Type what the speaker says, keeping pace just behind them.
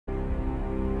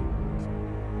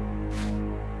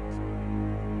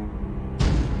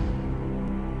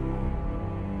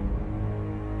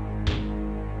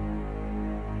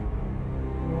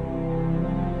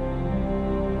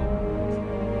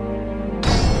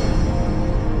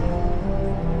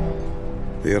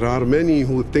There are many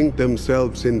who think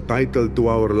themselves entitled to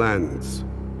our lands.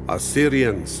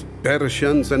 Assyrians,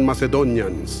 Persians, and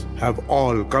Macedonians have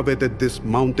all coveted this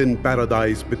mountain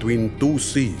paradise between two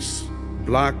seas,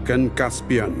 Black and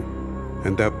Caspian,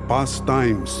 and have past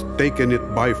times taken it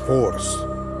by force.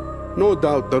 No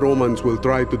doubt the Romans will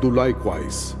try to do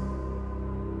likewise.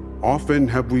 Often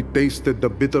have we tasted the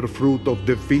bitter fruit of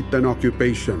defeat and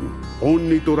occupation,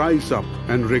 only to rise up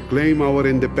and reclaim our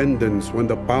independence when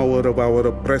the power of our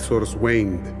oppressors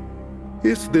waned.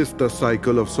 Is this the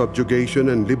cycle of subjugation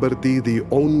and liberty the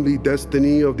only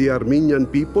destiny of the Armenian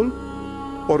people?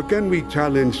 Or can we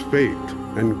challenge fate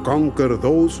and conquer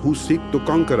those who seek to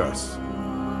conquer us?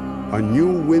 A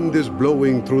new wind is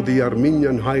blowing through the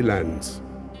Armenian highlands.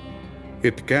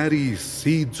 It carries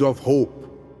seeds of hope.